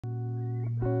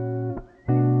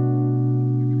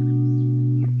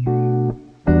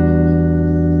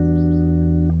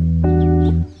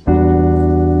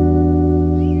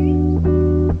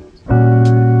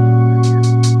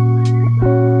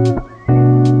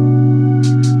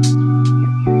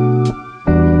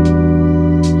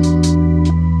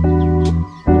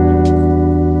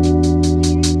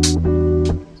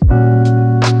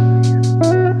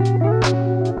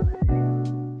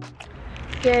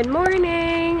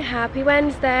Happy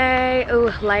Wednesday.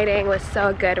 Ooh, lighting was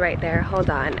so good right there.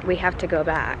 Hold on, we have to go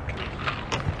back.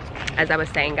 As I was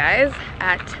saying, guys,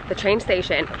 at the train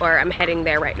station, or I'm heading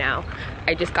there right now.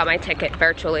 I just got my ticket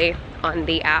virtually on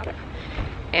the app.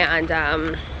 And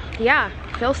yeah,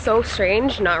 it feels so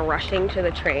strange not rushing to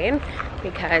the train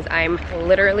because I'm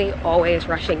literally always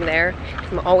rushing there.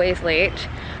 I'm always late.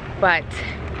 But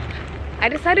I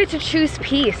decided to choose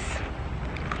peace.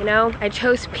 You know, I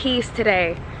chose peace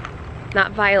today,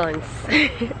 not violence.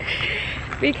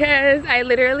 Because I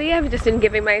literally have just been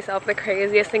giving myself the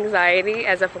craziest anxiety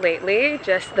as of lately,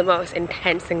 just the most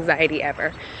intense anxiety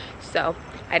ever. So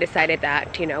I decided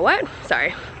that, you know what,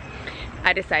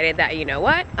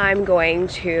 I'm going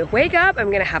to wake up, I'm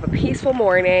gonna have a peaceful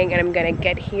morning, and I'm gonna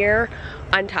get here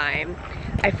on time.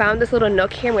 I found this little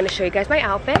nook here. I'm gonna show you guys my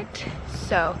outfit.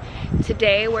 So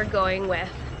today we're going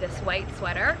with this white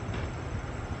sweater.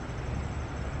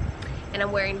 And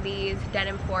I'm wearing these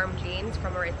denim form jeans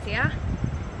from Aritzia.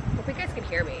 Hope you guys can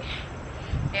hear me.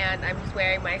 And I'm just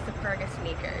wearing my Superga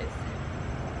sneakers.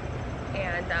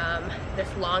 And this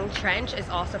long trench is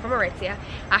also from Aritzia.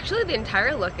 Actually, the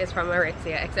entire look is from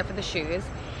Aritzia except for the shoes.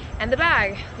 And the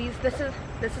bag, this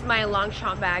is my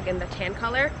Longchamp bag in the tan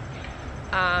color.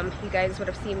 You guys would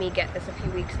have seen me get this a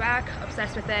few weeks back.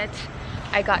 Obsessed with it.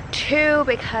 I got two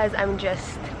because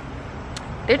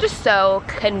they're just so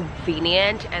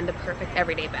convenient and the perfect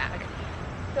everyday bag.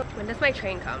 So when does my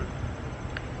train come?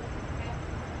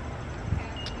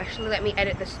 Actually, let me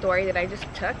edit the story that I just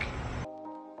took.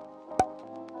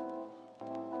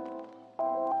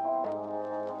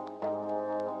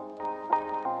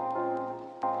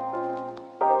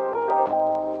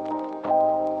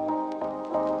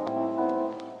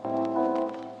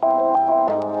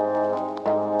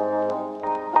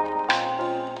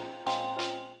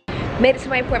 Made it to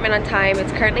my appointment on time.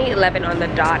 It's currently 11 on the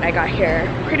dot. I got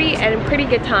here pretty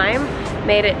good time.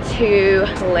 Made it to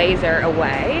Laser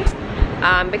Away.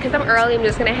 Because I'm early, I'm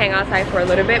just gonna hang outside for a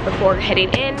little bit before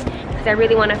heading in because I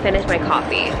really want to finish my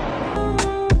coffee.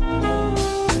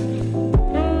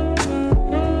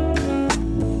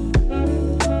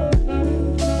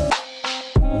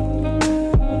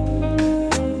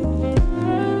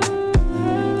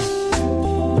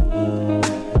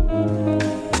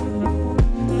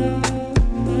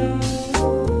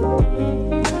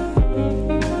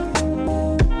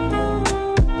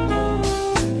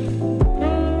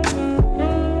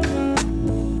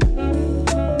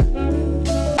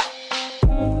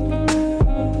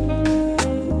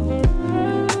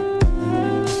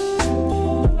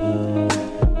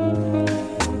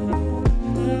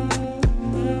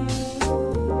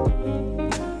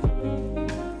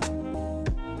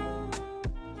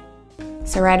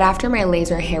 So right after my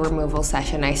laser hair removal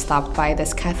session, I stopped by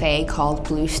this cafe called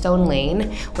Bluestone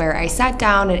Lane, where I sat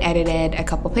down and edited a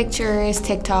couple pictures,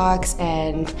 TikToks,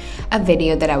 and a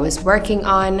video that I was working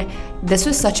on. This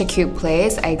was such a cute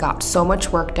place. I got so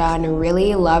much work done,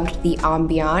 really loved the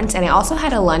ambiance, and I also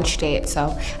had a lunch date,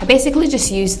 so I basically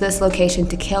just used this location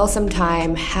to kill some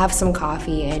time, have some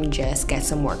coffee, and just get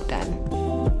some work done.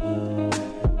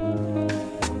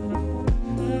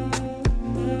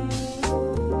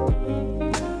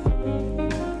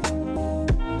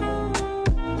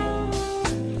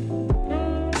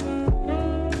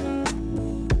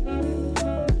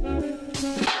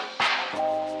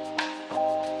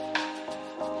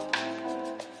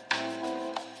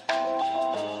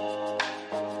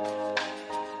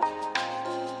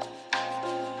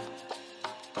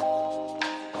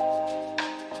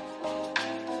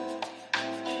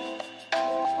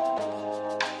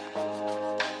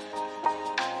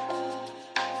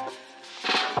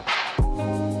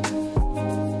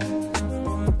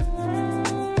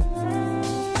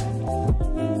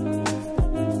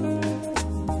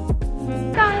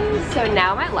 So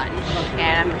now I'm at lunch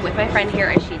and I'm with my friend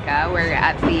here, Ashika. We're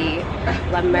at the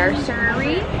La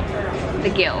Mercerie, the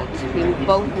Guild. We've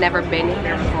both never been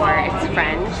here before. It's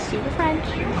French, super French.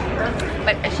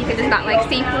 But Ashika does not like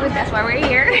seafood, that's why we're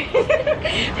here.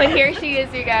 But here she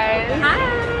is, you guys.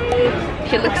 Hi!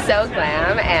 She looks so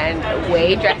glam and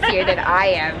way dressier than I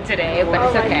am today, but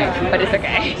it's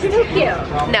okay. She's so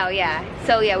cute. No, yeah.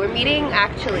 So yeah, we're meeting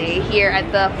actually here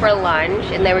at for lunch,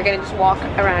 and then we're gonna just walk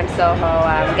around Soho,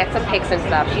 get some pics and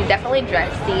stuff. She's definitely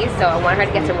dressy, so I want her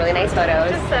to get some really nice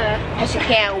photos. And she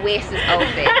can't waste this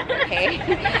outfit, okay?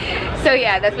 So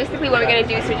yeah, that's basically what we're gonna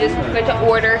do. So we're just going to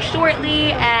order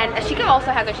shortly, and Ashika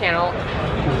also has a channel.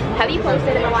 Have you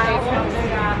posted in a while?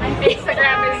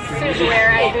 Instagram is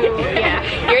where I do.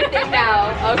 Yeah, your thing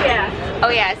now. Okay. Yeah. Oh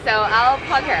yeah, so I'll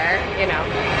plug her, you know.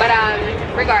 But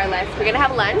regardless, we're gonna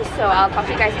have lunch, so I'll talk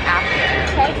to you guys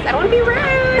after. Okay? 'Cause I don't want to be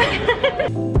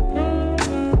rude.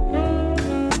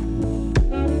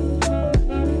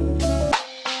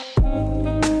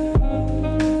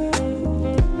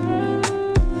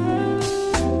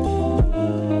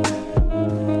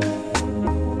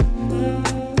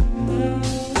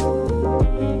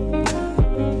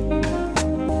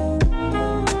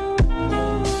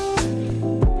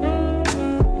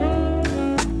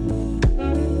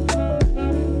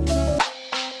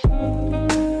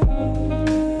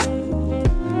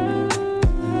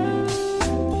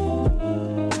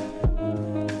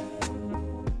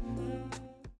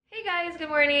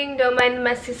 morning, don't mind the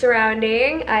messy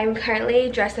surrounding. I'm currently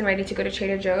dressed and ready to go to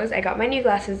Trader Joe's. I got my new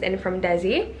glasses in from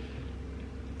Desi.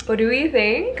 What do we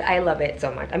think? I love it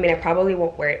so much. I mean, I probably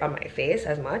won't wear it on my face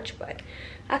as much, but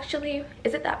actually,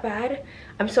 is it that bad?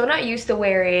 I'm so not used to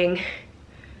wearing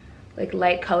like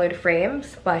light colored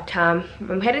frames, but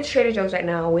I'm headed to Trader Joe's right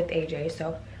now with AJ,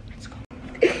 so let's go.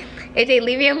 AJ,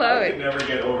 leave me alone. I could never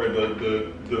get over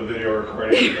the video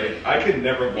recording. Like, I could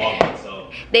never vlog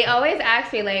myself. They always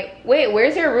ask me like, wait,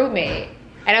 where's your roommate?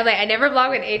 And I'm like, I never vlog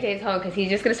when AJ's home because he's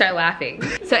just gonna start laughing.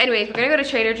 So anyways, we're gonna go to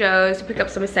Trader Joe's to pick up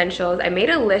some essentials. I made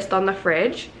a list on the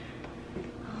fridge.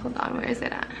 Hold on, where is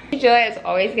it at? Julia is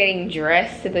always getting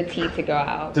dressed to the T to go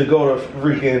out. To go to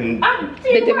freaking...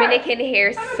 The Dominican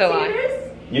hair salon.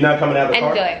 You're not coming out of the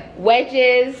car? And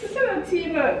wedges.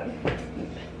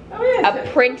 A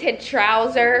printed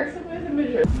trouser.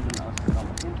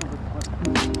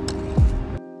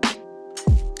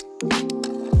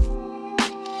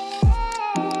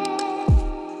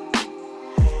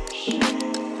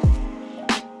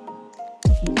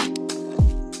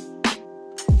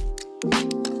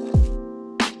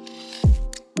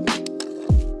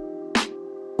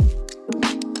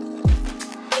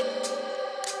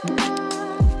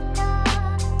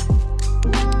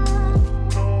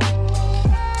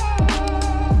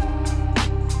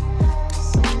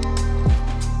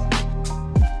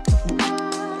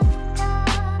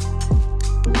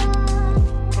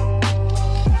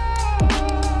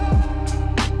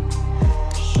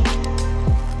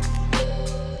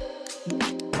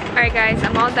 Alright guys,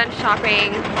 I'm all done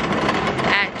shopping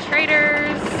at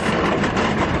Trader's.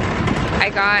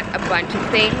 I got a bunch of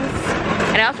things.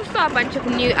 And I also saw a bunch of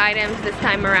new items this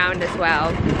time around as well.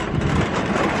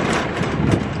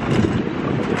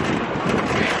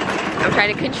 I'm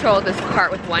trying to control this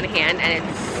cart with one hand and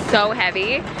it's so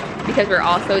heavy because we're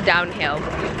also downhill.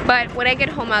 But when I get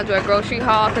home, I'll do a grocery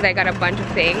haul because I got a bunch of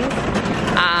things.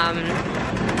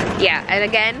 Yeah, and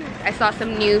again, I saw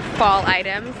some new fall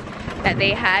items that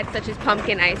they had, such as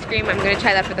pumpkin ice cream. I'm gonna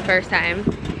try that for the first time,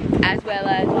 as well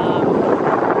as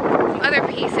some other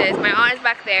pieces. My aunt is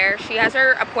back there. She has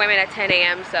her appointment at 10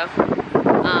 a.m. so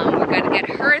we're gonna get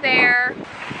her there.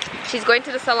 She's going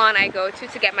to the salon I go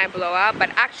to get my blowout, but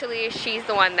actually she's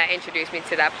the one that introduced me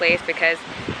to that place because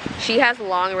she has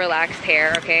long relaxed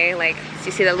hair, okay? Like, so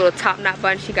you see that little top knot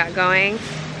bun she got going?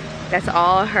 That's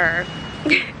all her.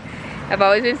 I've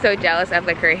always been so jealous of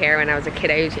like her hair when I was a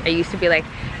kid. I used to be like,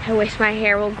 I wish my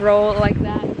hair will grow like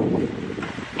that.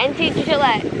 And see,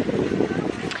 Gillette,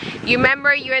 you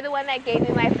remember you're the one that gave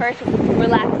me my first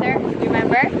relaxer? You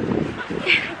remember?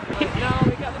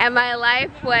 And my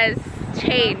life was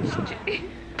changed.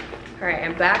 Alright,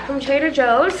 I'm back from Trader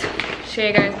Joe's. Show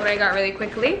you guys what I got really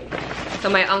quickly. So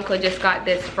my uncle just got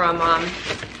this from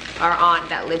our aunt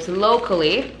that lives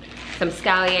locally. Some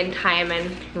scallion, thyme,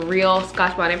 and real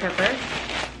Scotch bonnet pepper.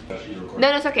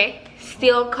 No, it's okay.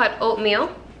 Steel cut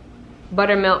oatmeal,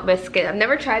 buttermilk biscuit. I've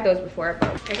never tried those before,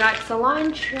 but I got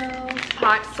cilantro,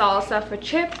 hot salsa for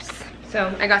chips.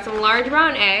 So I got some large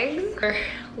brown eggs,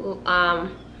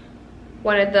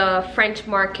 one of the French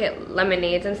market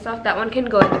lemonades and stuff. That one can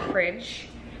go in the fridge.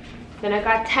 Then I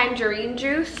got tangerine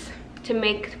juice to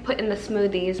put in the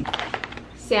smoothies,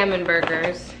 salmon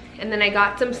burgers. And then I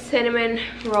got some cinnamon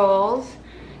rolls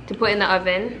to put in the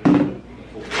oven.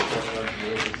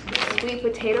 Sweet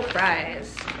potato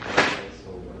fries.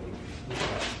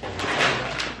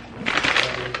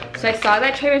 So I saw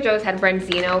that Trader Joe's had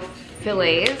branzino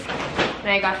fillets. And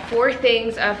I got 4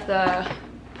 things of the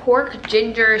pork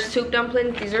ginger soup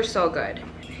dumplings. These are so good.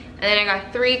 And then I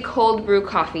got 3 cold brew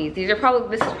coffees. This is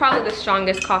probably the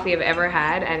strongest coffee I've ever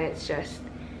had, and it's just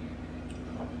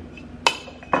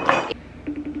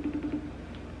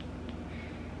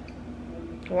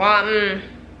wow.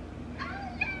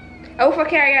 Oh,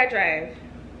 fuck yeah, I gotta drive.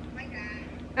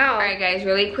 Oh. Alright guys,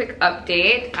 really quick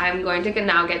update. I'm going to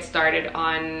now get started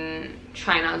on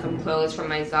trying on some clothes from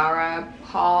my Zara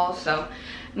haul. So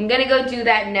I'm gonna go do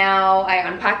that now. I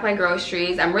unpacked my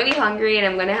groceries. I'm really hungry and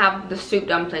I'm gonna have the soup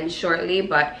dumplings shortly,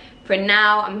 but for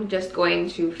now I'm just going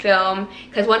to film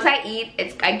because once I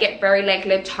eat, I get very like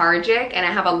lethargic and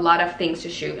I have a lot of things to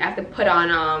shoot. I have to put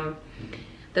on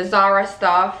the Zara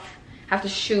stuff. I have to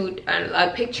shoot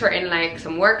a picture in like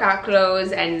some workout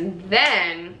clothes, and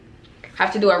then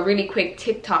have to do a really quick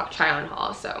TikTok try on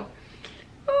haul. So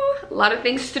a lot of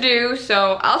things to do,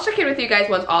 so I'll check in with you guys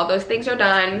once all those things are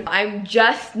done. I'm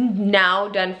just now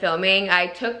done filming. I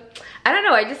I don't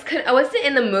know, I wasn't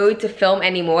in the mood to film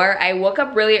anymore. I woke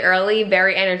up really early,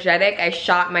 very energetic. I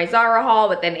shot my Zara haul,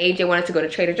 but then AJ wanted to go to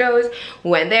Trader Joe's.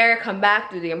 Went there, come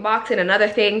back, do the unboxing, another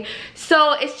thing.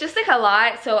 So it's just like a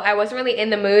lot, so I wasn't really in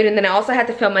the mood. And then I also had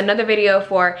to film another video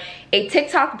for a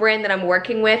TikTok brand that I'm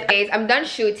working with. I'm done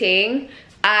shooting.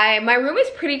 My room is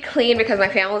pretty clean because my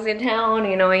family's in town,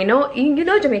 you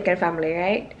know Jamaican family,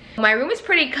 right? My room is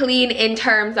pretty clean in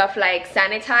terms of like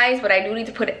sanitized, but I do need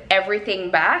to put everything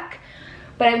back.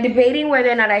 But I'm debating whether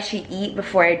or not I should eat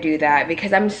before I do that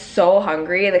because I'm so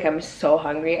hungry. Like, I'm so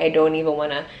hungry. I don't even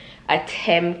want to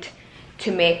attempt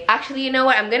to make... Actually, you know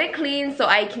what? I'm gonna clean so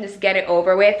I can just get it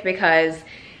over with because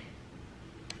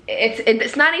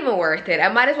it's not even worth it.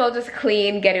 I might as well just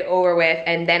clean, get it over with,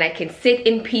 and then I can sit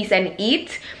in peace and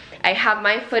eat. I have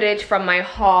my footage from my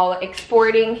haul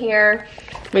exporting here.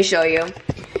 Let me show you.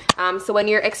 So when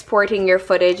you're exporting your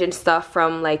footage and stuff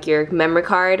from like your memory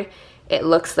card, it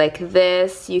looks like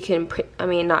this. You can, I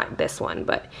mean, not this one,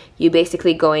 but you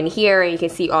basically go in here and you can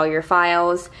see all your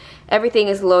files. Everything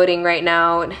is loading right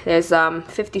now. There's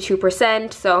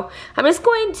 52%. So I'm just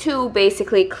going to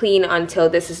basically clean until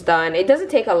this is done. It doesn't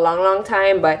take a long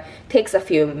time, but takes a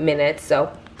few minutes.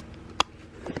 So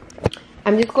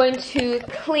I'm just going to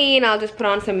clean. I'll just put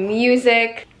on some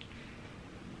music.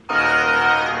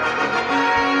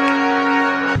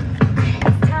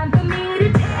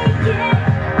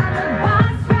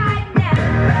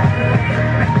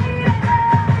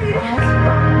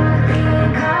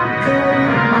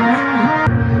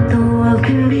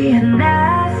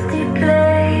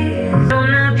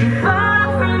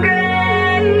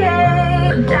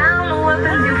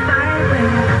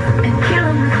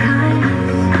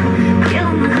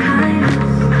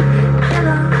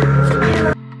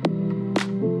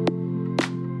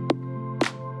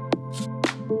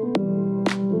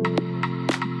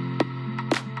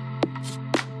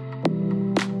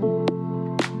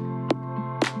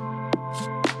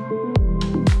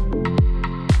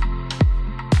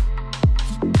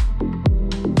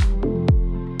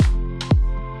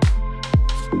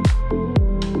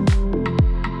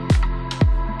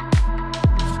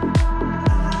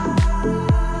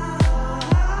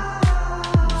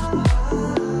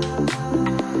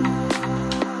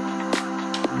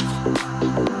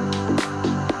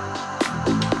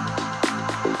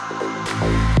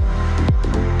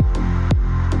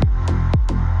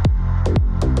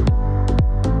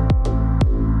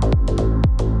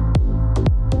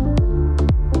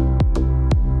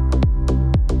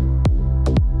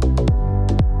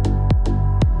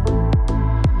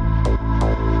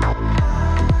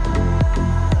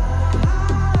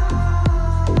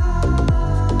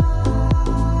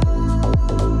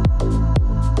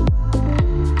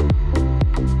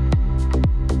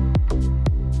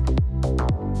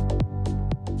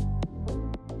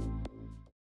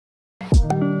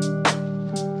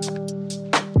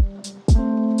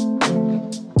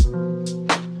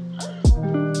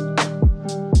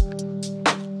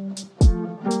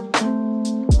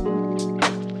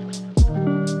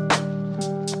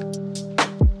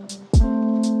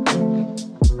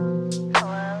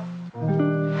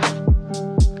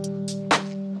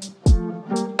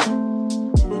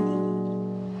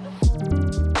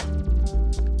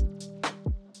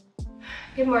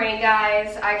 Good morning,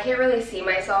 guys. I can't really see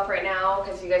myself right now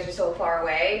because you guys are so far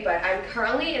away, but I'm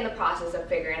currently in the process of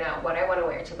figuring out what I want to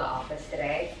wear to the office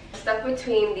today. I'm stuck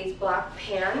between these black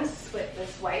pants with this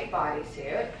white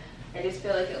bodysuit. I just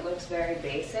feel like it looks very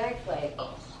basic, like,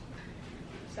 ugh.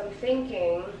 So I'm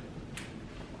thinking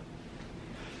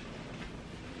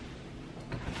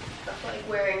of like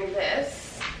wearing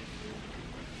this,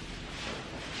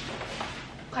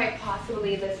 quite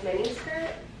possibly this mini skirt.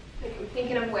 Like, I'm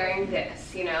thinking of wearing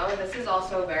this, you know? This is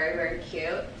also very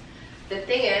cute. The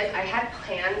thing is, I had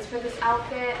plans for this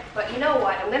outfit, but you know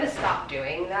what? I'm gonna stop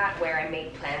doing that where I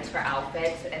make plans for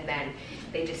outfits and then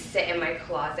they just sit in my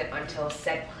closet until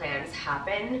said plans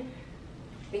happen.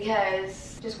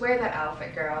 Because just wear that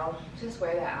outfit, girl. Just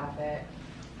wear that outfit.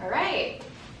 All right,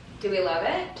 do we love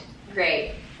it?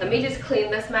 Great. Let me just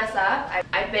clean this mess up.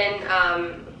 I've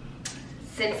been,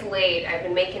 since late, I've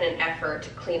been making an effort to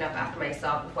clean up after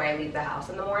myself before I leave the house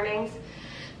in the mornings.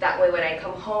 That way when I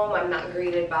come home, I'm not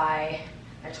greeted by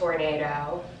a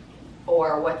tornado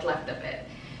or what's left of it.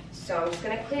 So I'm just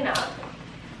gonna clean up.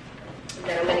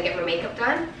 Then I'm gonna get my makeup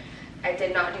done. I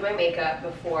did not do my makeup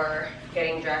before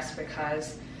getting dressed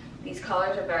because these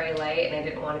colors are very light and I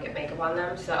didn't want to get makeup on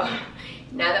them. So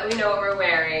now that we know what we're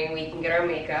wearing, we can get our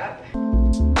makeup.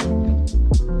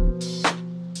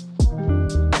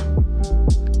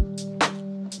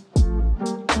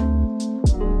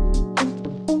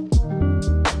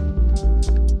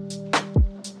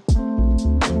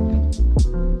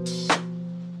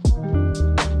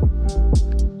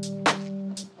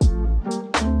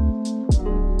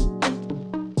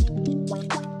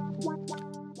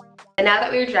 And now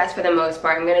that we're dressed for the most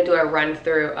part, I'm gonna do a run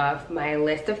through of my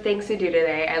list of things to do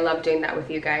today. I love doing that with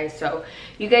you guys, so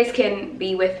you guys can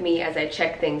be with me as I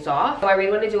check things off. So I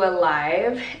really wanna do a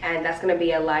live, and that's gonna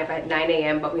be a live at 9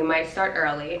 a.m., but we might start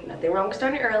early. Nothing wrong with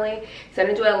starting early. So I'm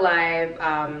gonna do a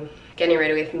live, getting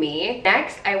ready with me.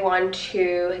 Next, I want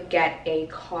to get a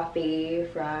coffee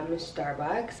from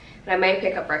Starbucks. And I might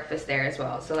pick up breakfast there as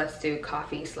well. So let's do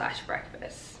coffee /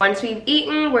 breakfast. Once we've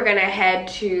eaten, we're gonna head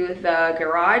to the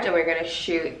garage and we're gonna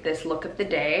shoot this look of the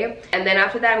day. And then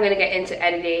after that, I'm gonna get into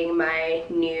editing my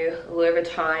new Louis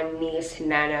Vuitton Nice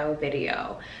Nano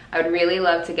video. I would really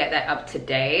love to get that up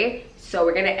today. So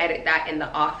we're gonna edit that in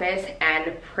the office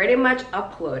and pretty much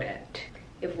upload it.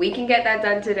 If we can get that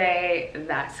done today,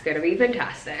 that's gonna be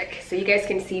fantastic. So you guys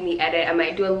can see me edit. I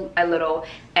might do a little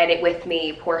edit with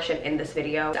me portion in this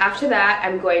video. After that,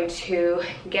 I'm going to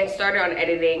get started on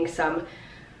editing some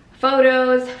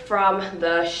photos from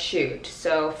the shoot.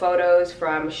 So photos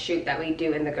from shoot that we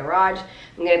do in the garage.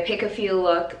 I'm gonna pick a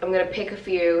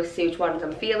few, see which ones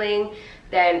I'm feeling.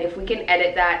 Then if we can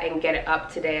edit that and get it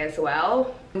up today as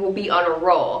well, we'll be on a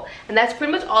roll. And that's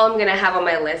pretty much all I'm gonna have on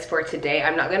my list for today.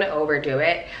 I'm not gonna overdo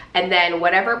it. And then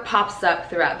whatever pops up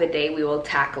throughout the day, we will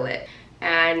tackle it.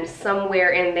 And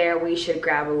somewhere in there, we should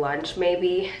grab a lunch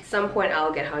maybe. At some point,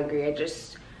 I'll get hungry. I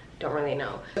just don't really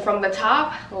know. From the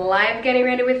top, live getting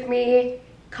ready with me,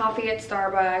 coffee at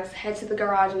Starbucks, head to the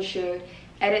garage and shoot,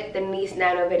 edit the Nice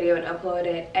Nano video and upload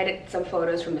it, edit some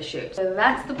photos from the shoot. So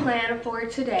that's the plan for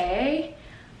today.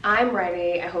 I'm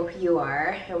ready, I hope you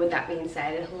are. And with that being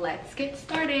said, let's get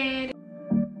started.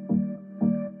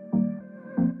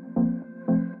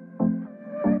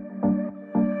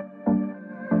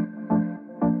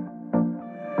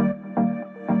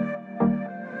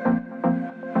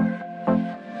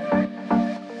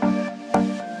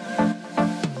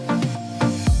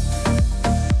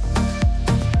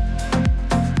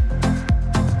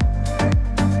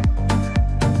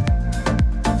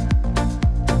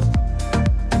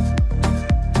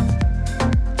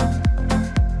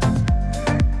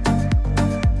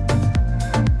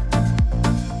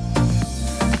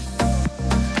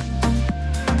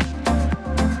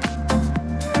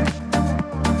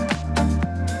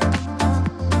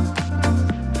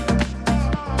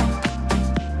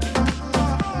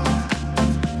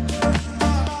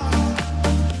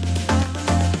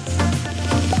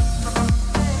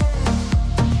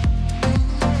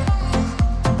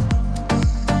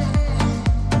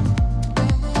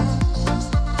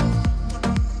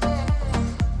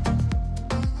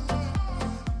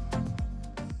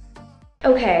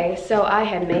 Okay, so I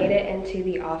have made it into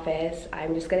the office.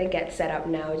 I'm just gonna get set up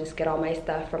now, just get all my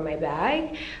stuff from my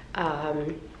bag.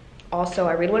 Also,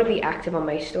 I really want to be active on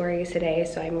my stories today,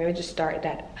 so I'm gonna just start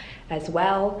that as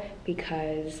well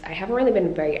because I haven't really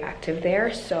been very active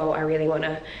there, so I really want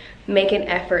to make an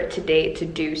effort today to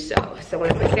do so. So I'm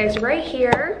gonna put you guys right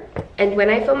here. And when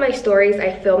I film my stories,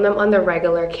 I film them on the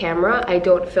regular camera. I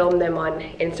don't film them on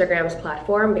Instagram's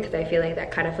platform because I feel like that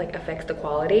kind of like affects the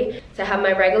quality. So I have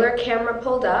my regular camera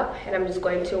pulled up and I'm just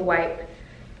going to wipe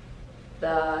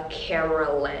the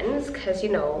camera lens because, you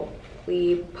know,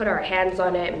 we put our hands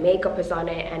on it, makeup is on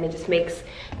it, and it just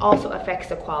also affects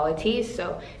the quality.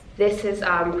 So this is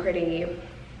pretty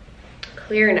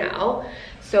clear now.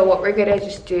 So what we're gonna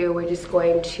just do, we're just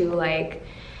going to like,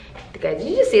 guys, did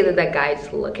you just see that guy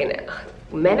just looking at,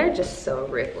 men are just so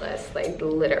ruthless, like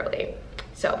literally.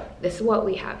 So this is what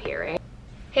we have here, right?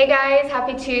 Hey guys,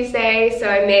 happy Tuesday. So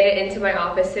I made it into my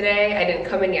office today. I didn't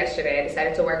come in yesterday, I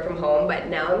decided to work from home, but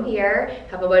now I'm here.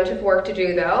 Have a bunch of work to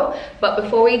do though. But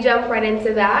before we jump right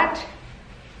into that,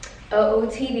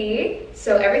 OOTD.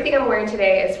 So everything I'm wearing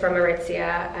today is from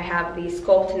Aritzia. I have the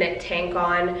Sculpt Knit tank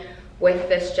on with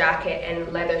this jacket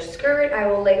and leather skirt. I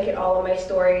will link it all in my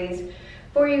stories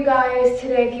for you guys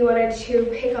today if you wanted to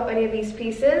pick up any of these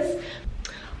pieces.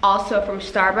 Also from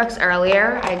Starbucks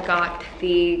earlier, I got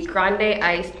the grande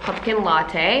iced pumpkin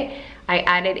latte. I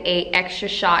added an extra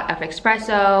shot of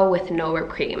espresso with no whipped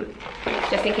cream,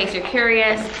 just in case you're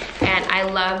curious. And I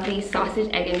love the sausage,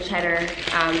 egg, and cheddar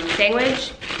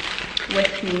sandwich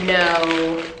with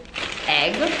no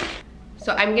egg.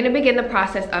 So I'm gonna begin the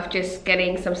process of just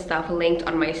getting some stuff linked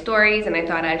on my stories, and I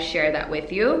thought I'd share that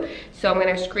with you. So I'm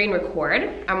gonna screen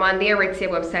record. I'm on the Aritzia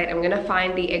website. I'm gonna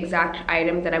find the exact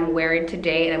item that I'm wearing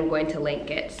today and I'm going to link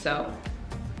it. So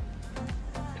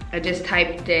I'll just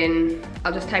type in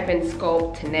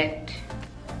Sculpt Knit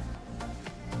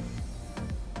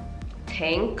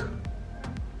tank.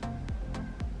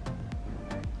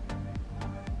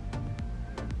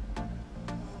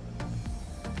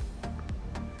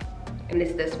 And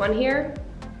it's this one here.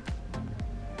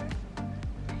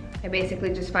 I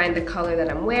basically just find the color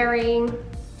that I'm wearing.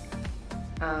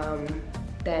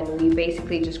 Then we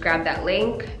basically just grab that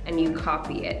link and you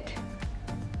copy it.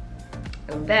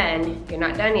 And then, you're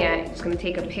not done yet, you're just gonna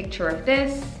take a picture of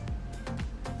this.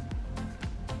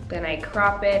 Then I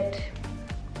crop it,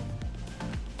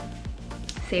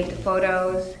 save the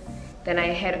photos. Then I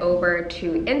head over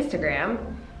to Instagram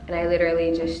and I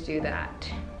literally just do that.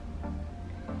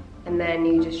 And then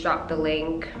you just drop the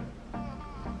link.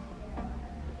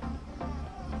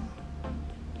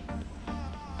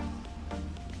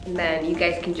 And then you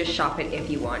guys can just shop it if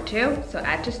you want to. So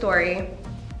add to story.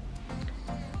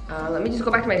 Let me just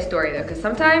go back to my story though, because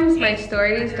sometimes my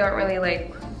stories don't really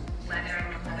like.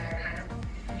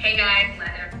 Hey guys,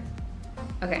 leather.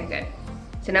 Okay, good.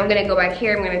 So now I'm gonna go back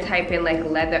here, I'm gonna type in like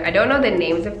leather. I don't know the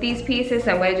names of these pieces,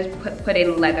 so I'm gonna just put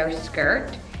in leather skirt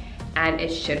and it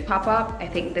should pop up. I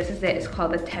think this is it, it's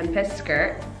called the Tempest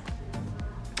skirt.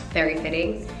 Very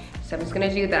fitting. So I'm just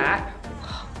gonna do that.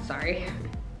 Oh, sorry.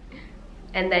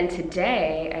 And then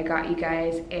today, I got you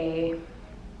guys a,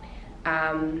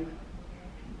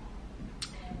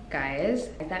 guys,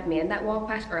 that man that walked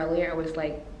past earlier was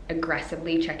like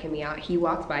aggressively checking me out. He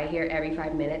walks by here every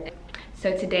 5 minutes.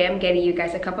 So today I'm getting you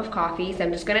guys a cup of coffee. So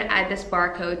I'm just gonna add this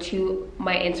barcode to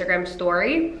my Instagram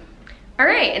story. All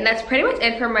right, and that's pretty much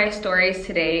it for my stories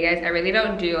today, you guys. I really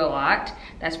don't do a lot.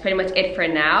 That's pretty much it for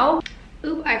now.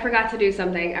 Oop, I forgot to do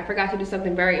something. I forgot to do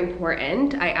something very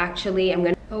important. I'm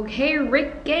gonna, okay,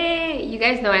 Ricky. You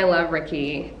guys know I love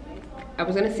Ricky. I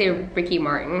was gonna say Ricky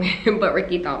Martin, but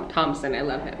Ricky Thompson, I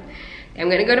love him. I'm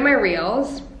gonna go to my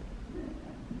reels.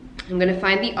 I'm gonna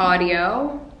find the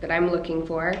audio that I'm looking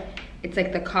for. It's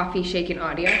like the coffee shaking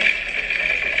audio.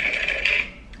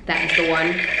 That is the one.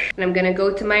 And I'm gonna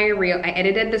go to my reel. I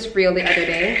edited this reel the other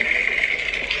day.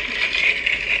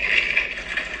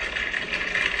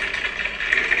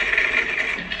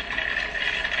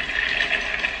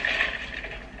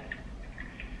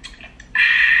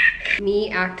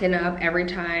 Me acting up every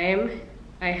time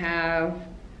I have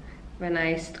a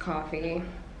nice coffee.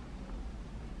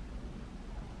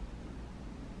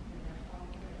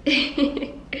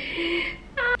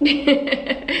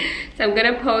 So I'm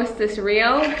gonna post this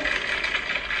reel.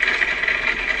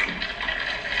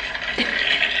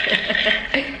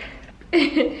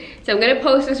 So I'm gonna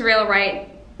post this reel right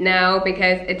now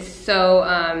because it's so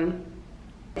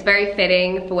it's very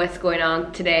fitting for what's going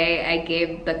on today. I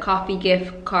gave the coffee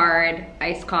gift card,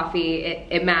 iced coffee,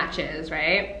 it matches,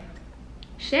 right?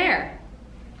 Share.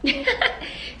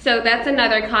 So that's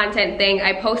another content thing.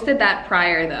 I posted that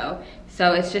prior though,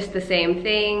 so it's just the same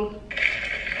thing.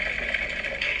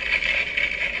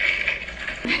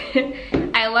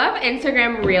 I love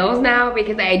Instagram Reels now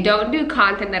because I don't do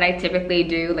content that I typically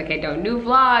do. Like I don't do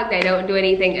vlogs, I don't do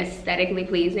anything aesthetically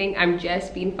pleasing. I'm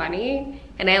just being funny.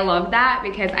 And I love that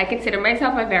because I consider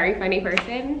myself a very funny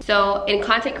person. So in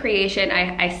content creation,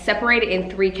 I separate it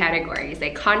in 3 categories.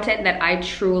 Like content that I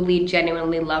truly,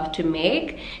 genuinely love to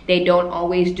make. They don't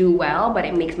always do well, but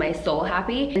it makes my soul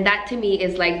happy. And that to me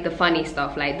is like the funny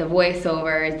stuff, like the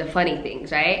voiceovers, the funny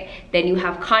things, right? Then you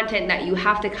have content that you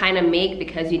have to kind of make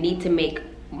because you need to make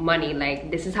money.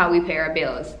 Like this is how we pay our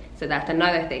bills. So that's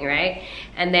another thing, right?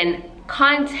 And then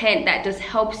content that just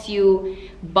helps you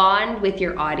bond with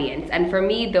your audience. And for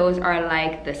me, those are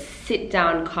like the sit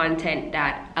down content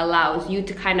that allows you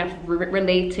to kind of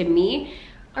relate to me.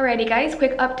 Alrighty guys,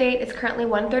 quick update. It's currently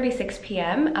 1:36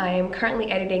 p.m. I am currently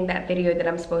editing that video that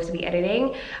I'm supposed to be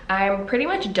editing. I'm pretty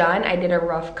much done. I did a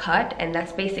rough cut and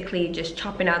that's basically just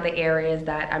chopping out the areas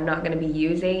that I'm not gonna be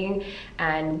using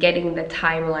and getting the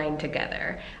timeline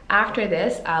together. After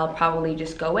this, I'll probably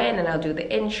just go in and I'll do the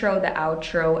intro, the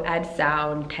outro, add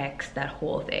sound, text, that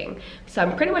whole thing. So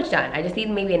I'm pretty much done. I just need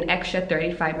maybe an extra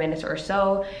 35 minutes or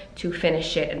so to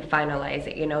finish it and finalize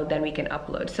it, you know, then we can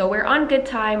upload. So we're on good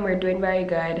time, we're doing very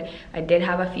good. I did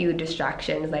have a few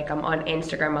distractions, like I'm on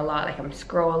Instagram a lot, like I'm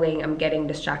scrolling, I'm getting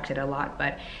distracted a lot,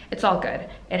 but it's all good.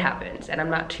 It happens, and I'm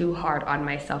not too hard on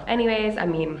myself anyways. I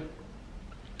mean,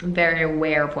 I'm very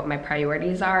aware of what my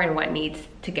priorities are and what needs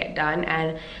to get done,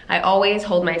 and I always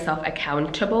hold myself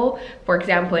accountable. For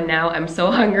example, now I'm so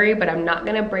hungry, but I'm not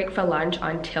gonna break for lunch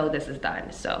until this is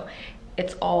done, so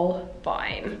it's all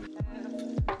fine.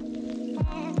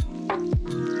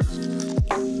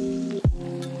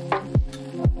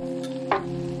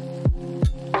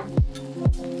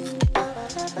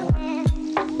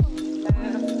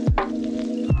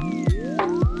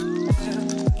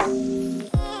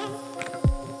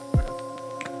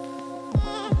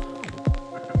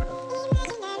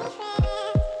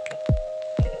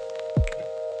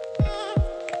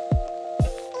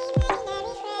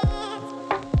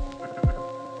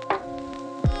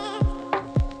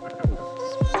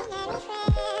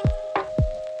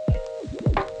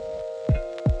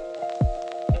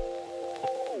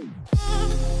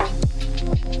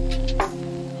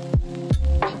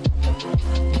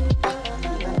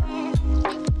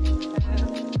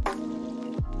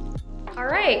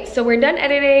 Alright, so we're done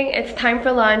editing. It's time for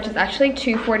lunch. It's actually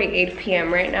 2:48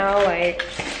 p.m. right now. Like,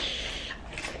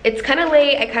 it's kind of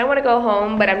late. I kind of want to go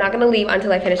home, but I'm not going to leave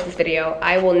until I finish this video.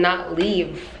 I will not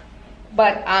leave.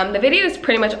 But the video is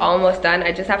pretty much almost done.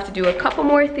 I just have to do a couple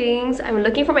more things. I'm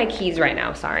looking for my keys right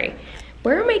now, sorry.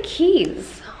 Where are my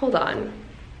keys? Hold on.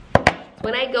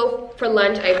 When I go for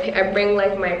lunch, I bring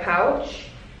like my pouch.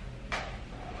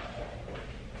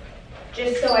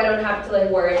 Just so I don't have to like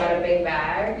worry about a big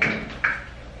bag.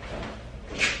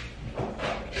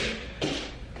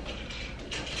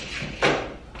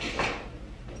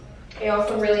 I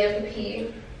also really have to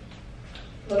pee.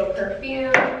 A little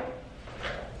perfume.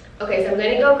 Okay, so I'm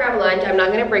gonna go grab lunch. I'm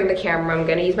not gonna bring the camera, I'm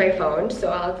gonna use my phone,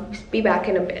 so I'll be back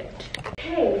in a bit.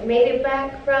 Okay, made it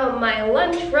back from my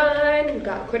lunch run.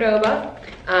 Got Cordoba.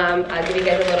 I'll give you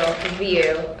guys a little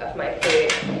view of my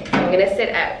food. I'm gonna sit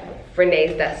at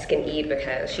Renee's desk and eat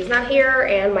because she's not here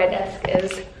and my desk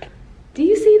is, do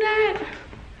you see that?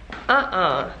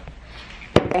 I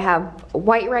have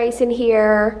white rice in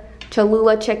here,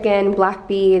 Cholula chicken, black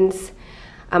beans,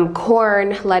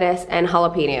 corn, lettuce, and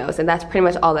jalapenos, and that's pretty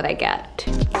much all that I get.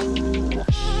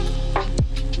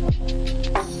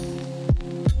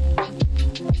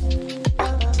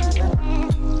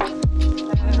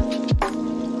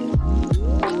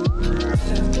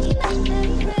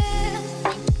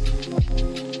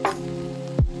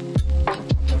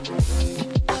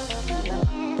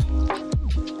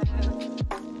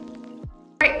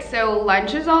 So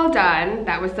lunch is all done.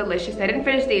 That was delicious. I didn't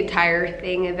finish the entire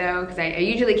thing though, because I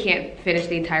usually can't finish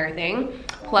the entire thing.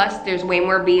 Plus there's way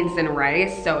more beans than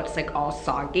rice, so it's like all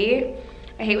soggy.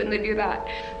 I hate when they do that.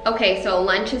 Okay, so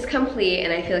lunch is complete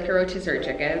and I feel like a rotisserie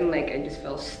chicken. Like I just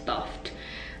feel stuffed.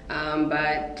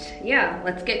 But yeah,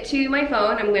 let's get to my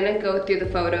phone. I'm gonna go through the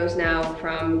photos now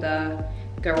from the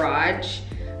garage.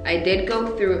 I did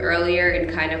go through earlier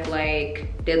and kind of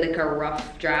like did like a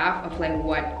rough draft of like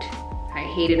what I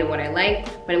hated and what I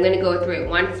liked, but I'm gonna go through it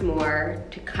once more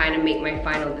to kind of make my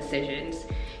final decisions.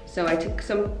 So I took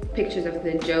some pictures of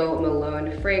the Jo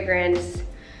Malone fragrance.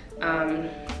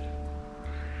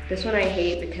 This one I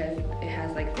hate because it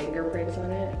has like fingerprints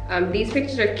on it. These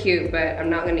pictures are cute, but I'm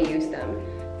not gonna use them.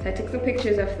 So I took some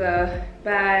pictures of the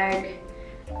bag.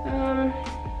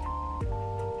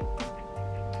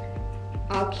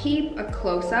 I'll keep a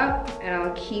close-up and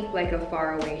I'll keep like a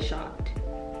faraway shot.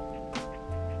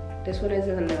 This one is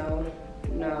a no.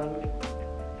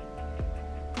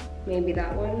 Maybe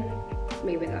that one,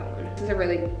 maybe that one. This is a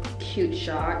really cute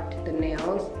shot, the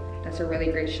nails. That's a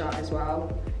really great shot as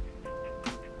well.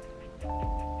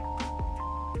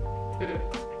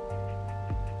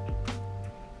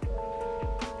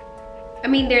 I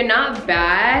mean, they're not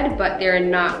bad, but they're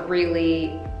not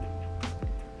really,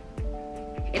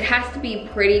 it has to be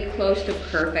pretty close to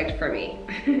perfect for me.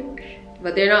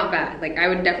 But they're not bad. Like I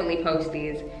would definitely post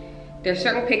these. There's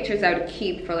certain pictures I would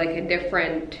keep for like a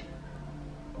different,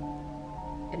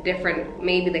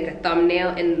 maybe like a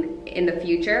thumbnail in the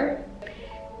future.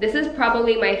 This is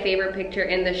probably my favorite picture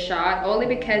in the shot, only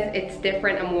because it's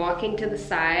different. I'm walking to the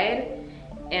side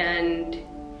and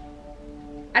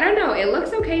I don't know, it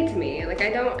looks okay to me. Like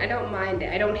I don't mind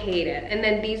it, I don't hate it. And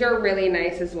then these are really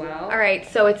nice as well. All right,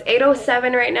 so it's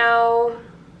 8:07 right now.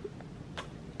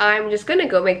 I'm just gonna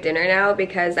go make dinner now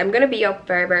because I'm gonna be up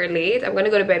very, very late. I'm gonna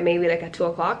go to bed maybe like at 2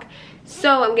 o'clock.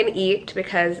 So I'm gonna eat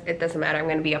because it doesn't matter, I'm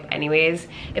gonna be up anyways.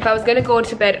 If I was gonna go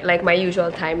to bed like my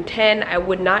usual time, 10, I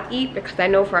would not eat because I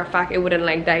know for a fact it wouldn't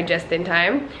like digest in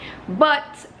time.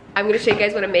 But I'm gonna show you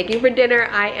guys what I'm making for dinner.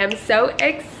 I am so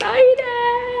excited.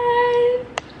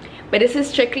 But this is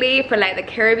strictly for like the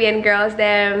Caribbean girls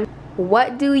them.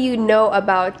 What do you know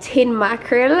about tin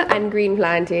mackerel and green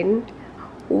plantain?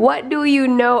 What do you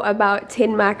know about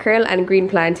tin mackerel and green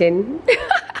plantain?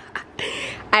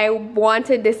 I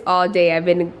wanted this all day. I've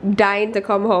been dying to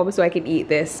come home so I can eat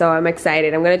this, so I'm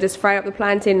excited. I'm gonna just fry up the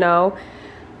plantain now,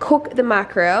 cook the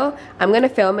mackerel. I'm gonna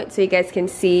film it so you guys can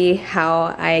see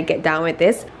how I get down with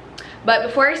this. But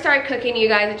before I start cooking, you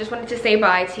guys, I just wanted to say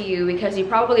bye to you because you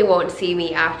probably won't see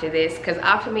me after this, because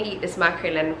after we eat this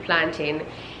mackerel and plantain,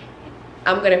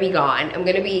 I'm gonna be gone. I'm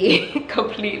gonna be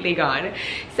completely gone.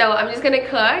 So I'm just gonna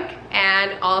cook,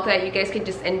 and all of that you guys can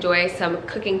just enjoy some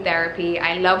cooking therapy.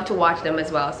 I love to watch them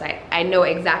as well, so I know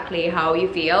exactly how you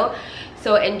feel.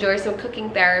 So enjoy some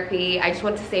cooking therapy. I just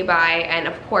want to say bye, and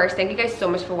of course, thank you guys so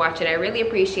much for watching. I really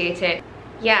appreciate it.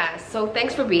 Yeah, so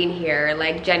thanks for being here,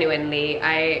 like genuinely.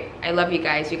 I love you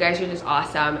guys. You guys are just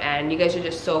awesome, and you guys are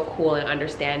just so cool and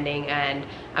understanding, and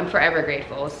I'm forever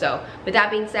grateful. So with that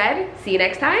being said, see you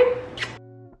next time.